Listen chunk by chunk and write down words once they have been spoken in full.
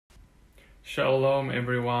Shalom,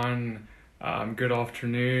 everyone. Good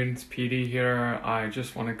afternoon. It's PD here. I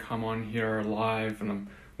just want to come on here live, and I'm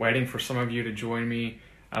waiting for some of you to join me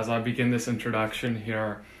as I begin this introduction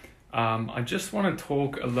here. I just want to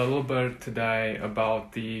talk a little bit today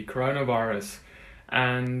about the coronavirus.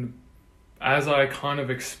 And as I kind of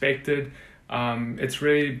expected, it's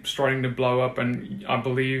really starting to blow up, and I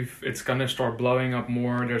believe it's going to start blowing up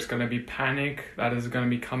more. There's going to be panic that is going to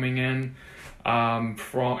be coming in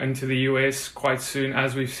into the US quite soon,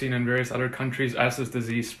 as we've seen in various other countries as this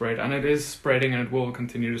disease spread, and it is spreading and it will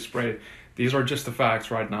continue to spread. These are just the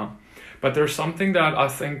facts right now. But there's something that I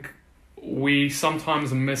think we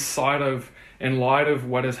sometimes miss sight of in light of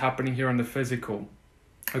what is happening here in the physical.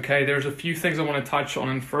 Okay, there's a few things I want to touch on,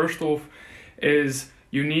 and first off is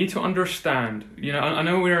you need to understand, I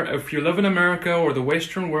know if you live in America or the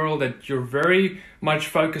Western world, that you're very much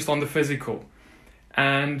focused on the physical.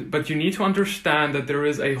 But you need to understand that there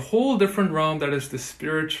is a whole different realm that is the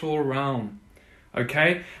spiritual realm.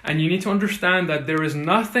 Okay? And you need to understand that there is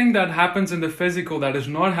nothing that happens in the physical that is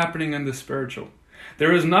not happening in the spiritual.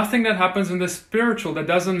 There is nothing that happens in the spiritual that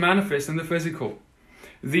doesn't manifest in the physical.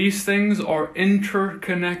 These things are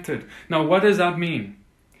interconnected. Now, what does that mean?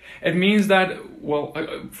 It means that,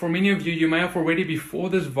 for many of you, you may have already before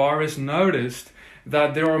this virus noticed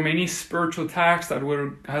that there are many spiritual attacks that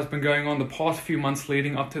has been going on the past few months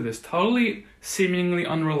leading up to this, totally seemingly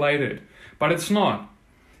unrelated, but it's not.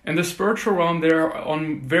 In the spiritual realm, there are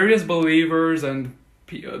on various believers, and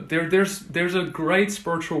there's a great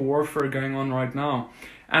spiritual warfare going on right now,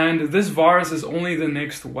 and this virus is only the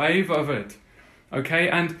next wave of it. Okay,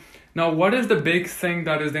 and now what is the big thing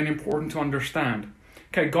that is then important to understand?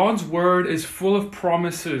 Okay, God's word is full of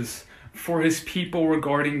promises for his people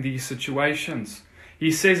regarding these situations.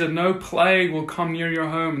 He says that no plague will come near your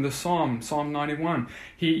home in the Psalm 91.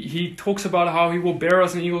 He talks about how he will bear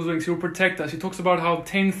us in eagle's wings. He will protect us. He talks about how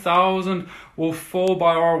 10,000 will fall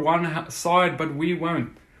by our one side, but we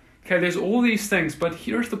won't. Okay, there's all these things, but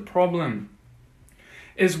here's the problem,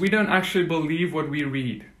 is we don't actually believe what we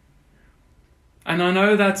read. And I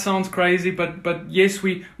know that sounds crazy, but yes,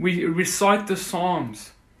 we recite the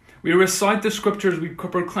Psalms. We recite the scriptures. We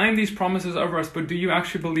proclaim these promises over us, but do you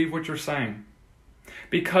actually believe what you're saying?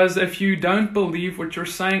 Because if you don't believe what you're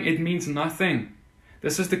saying, it means nothing.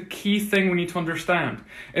 This is the key thing we need to understand,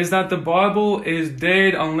 is that the Bible is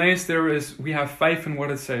dead unless we have faith in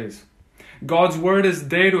what it says. God's word is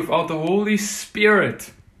dead without the Holy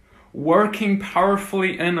Spirit working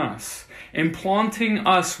powerfully in us, implanting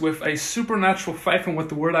us with a supernatural faith in what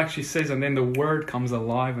the word actually says, and then the word comes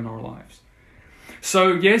alive in our lives.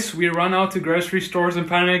 So yes, we run out to grocery stores and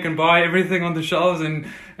panic and buy everything on the shelves, and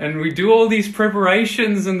we do all these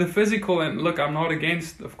preparations in the physical. And look, I'm not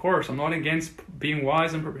against being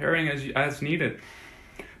wise and preparing as needed.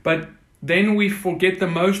 But then we forget the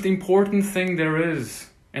most important thing there is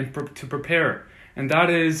to prepare, and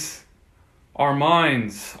that is our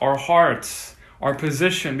minds, our hearts, our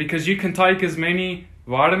position. Because you can take as many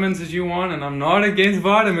vitamins as you want, and I'm not against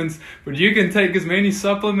vitamins, but you can take as many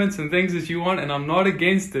supplements and things as you want, and I'm not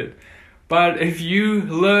against it. But if you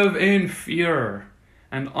live in fear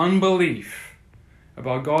and unbelief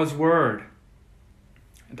about God's word,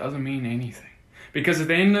 it doesn't mean anything. Because at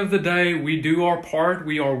the end of the day, we do our part.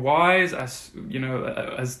 We are wise, as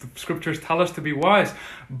the scriptures tell us to be wise.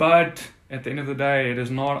 But at the end of the day, it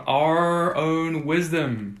is not our own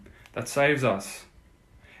wisdom that saves us.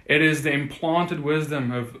 It is the implanted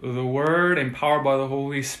wisdom of the word empowered by the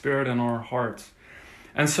Holy Spirit in our hearts.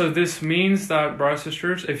 And so this means that, brothers and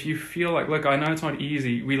sisters, if you feel like, look, I know it's not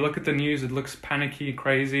easy. We look at the news, it looks panicky,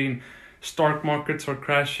 crazy, and stock markets are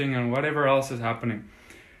crashing and whatever else is happening.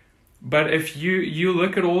 But if you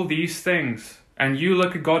look at all these things, and you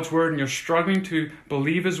look at God's word and you're struggling to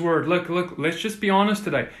believe his word, look, let's just be honest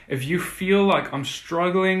today. If you feel like I'm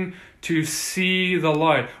struggling to see the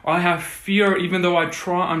light, I have fear even though I'm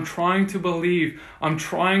trying to believe, I'm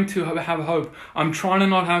trying to have hope, I'm trying to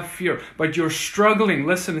not have fear, but you're struggling,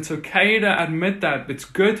 listen, it's okay to admit that, it's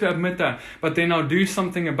good to admit that, but then I'll do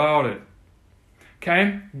something about it.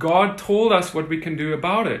 Okay? God told us what we can do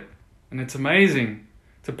about it, and it's amazing.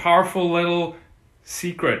 It's a powerful little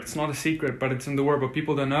secret. It's not a secret, but it's in the word, but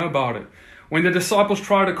people don't know about it. When the disciples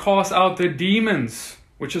try to cast out the demons,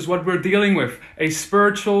 which is what we're dealing with, a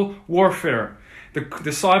spiritual warfare. The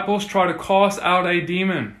disciples try to cast out a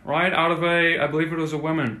demon, right? Out of I believe it was a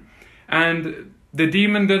woman. And the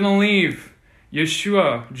demon didn't leave.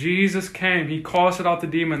 Yeshua, Jesus came, he casted out the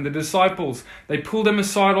demon. The disciples, they pulled him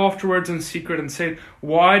aside afterwards in secret and said,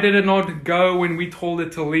 why did it not go when we told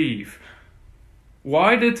it to leave?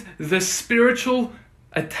 Why did the spiritual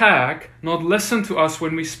attack not listen to us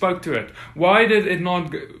when we spoke to it? Why did it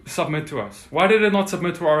not submit to us? Why did it not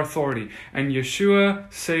submit to our authority? And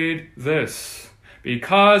Yeshua said this: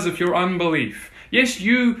 because of your unbelief. Yes,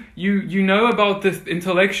 you know about this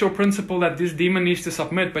intellectual principle that this demon needs to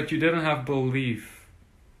submit, but you didn't have belief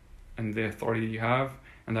in the authority you have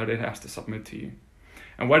and that it has to submit to you.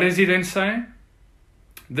 And what does he then say?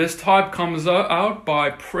 This type comes out by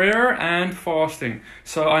prayer and fasting.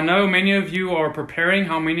 So I know many of you are preparing.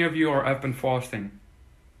 How many of you are up and fasting?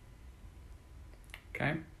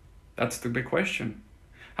 Okay, that's the big question.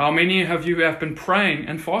 How many of you have been praying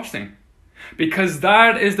and fasting? Because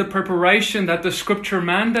that is the preparation that the scripture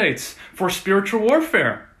mandates for spiritual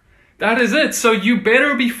warfare. That is it. So you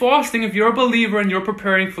better be fasting if you're a believer and you're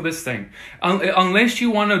preparing for this thing. Unless you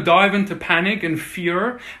want to dive into panic and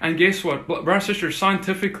fear. And guess what? Brothers and sisters,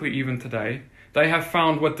 scientifically even today, they have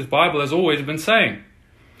found what the Bible has always been saying.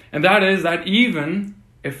 And that is that even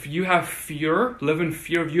if you have fear, live in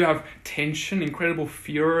fear, if you have tension, incredible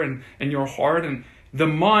fear in your heart, and the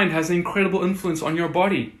mind has an incredible influence on your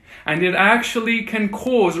body. And it actually can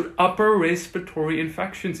cause upper respiratory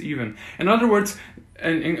infections even. In other words,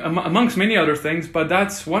 amongst many other things, but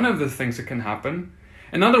that's one of the things that can happen.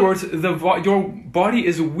 In other words, your body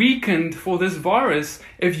is weakened for this virus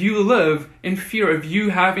if you live in fear, if you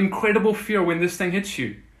have incredible fear when this thing hits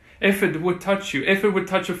you. If it would touch you, if it would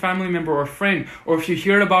touch a family member or a friend, or if you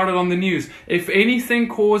hear about it on the news, if anything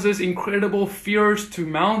causes incredible fears to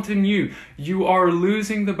mount in you, you are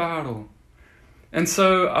losing the battle. And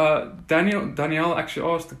so Danielle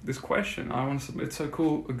actually asked this question. It's so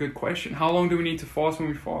cool, a good question. How long do we need to fast when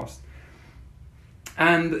we fast?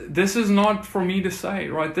 And this is not for me to say,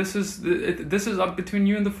 right? This is up between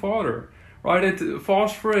you and the Father, right?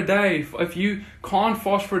 Fast for a day. If you can't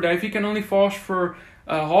fast for a day, if you can only fast for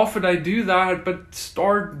half a day, do that, but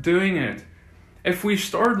start doing it. If we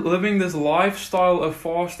start living this lifestyle of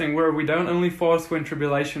fasting where we don't only fast when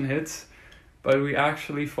tribulation hits, but we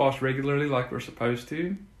actually fast regularly like we're supposed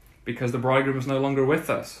to, because the bridegroom is no longer with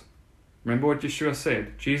us. Remember what Yeshua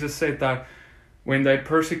said. Jesus said that when they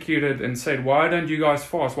persecuted and said, why don't you guys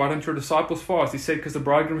fast? Why don't your disciples fast? He said, because the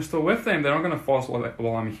bridegroom is still with them. They're not going to fast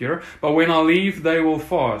while I'm here. But when I leave, they will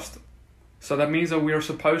fast. So that means that we are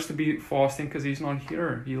supposed to be fasting because he's not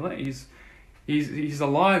here. He's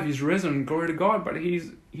alive. He's risen. Glory to God. But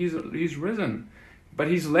he's risen. But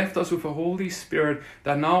he's left us with a Holy Spirit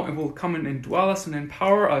that now it will come and indwell us and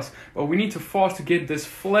empower us. But we need to fast to get this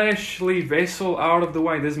fleshly vessel out of the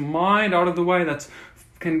way, this mind out of the way that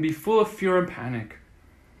can be full of fear and panic.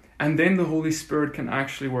 And then the Holy Spirit can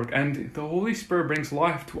actually work. And the Holy Spirit brings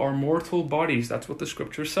life to our mortal bodies. That's what the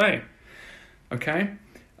scriptures say. Okay?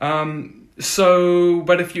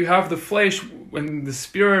 But if you have the flesh and the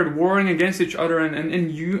spirit warring against each other, and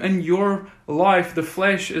in your life, the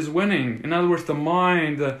flesh is winning. In other words, the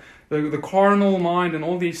mind, the carnal mind and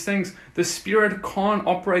all these things, the spirit can't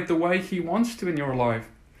operate the way he wants to in your life.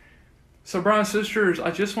 So brothers and sisters,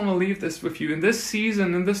 I just want to leave this with you. In this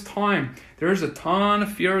season, in this time, there's a ton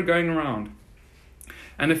of fear going around.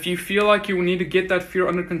 And if you feel like you need to get that fear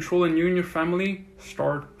under control in you and your family,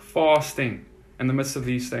 start fasting in the midst of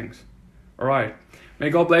these things. All right. May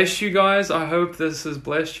God bless you guys. I hope this has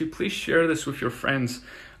blessed you. Please share this with your friends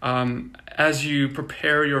as you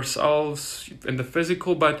prepare yourselves in the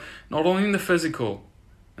physical, but not only in the physical,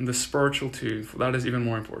 in the spiritual too. For that is even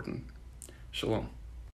more important. Shalom.